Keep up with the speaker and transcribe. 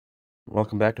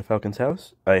welcome back to Falcon's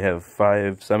House. I have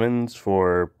 5 summons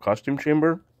for Costume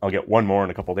Chamber. I'll get 1 more in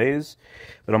a couple days,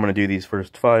 but I'm going to do these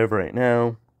first 5 right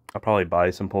now. I'll probably buy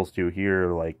some Pulse 2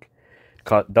 here, like,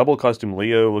 double Costume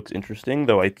Leo looks interesting,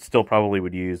 though I still probably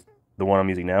would use the one I'm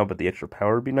using now, but the extra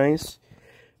power would be nice.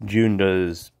 June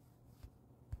does,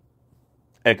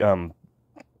 burn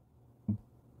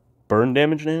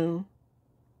damage now?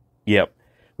 Yep,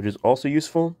 which is also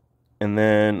useful. And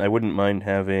then I wouldn't mind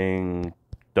having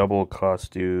double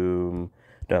Costume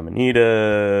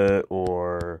Dominita,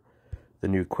 or the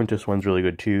new Quintus one's really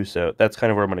good too, so that's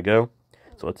kind of where I'm going to go.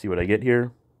 So let's see what I get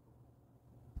here.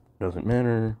 Doesn't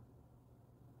matter.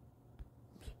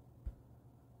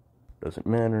 Doesn't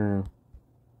matter.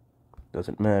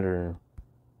 Doesn't matter.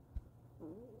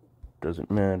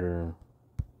 Doesn't matter.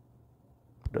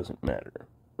 Doesn't matter.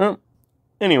 Oh,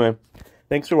 anyway,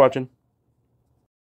 thanks for watching.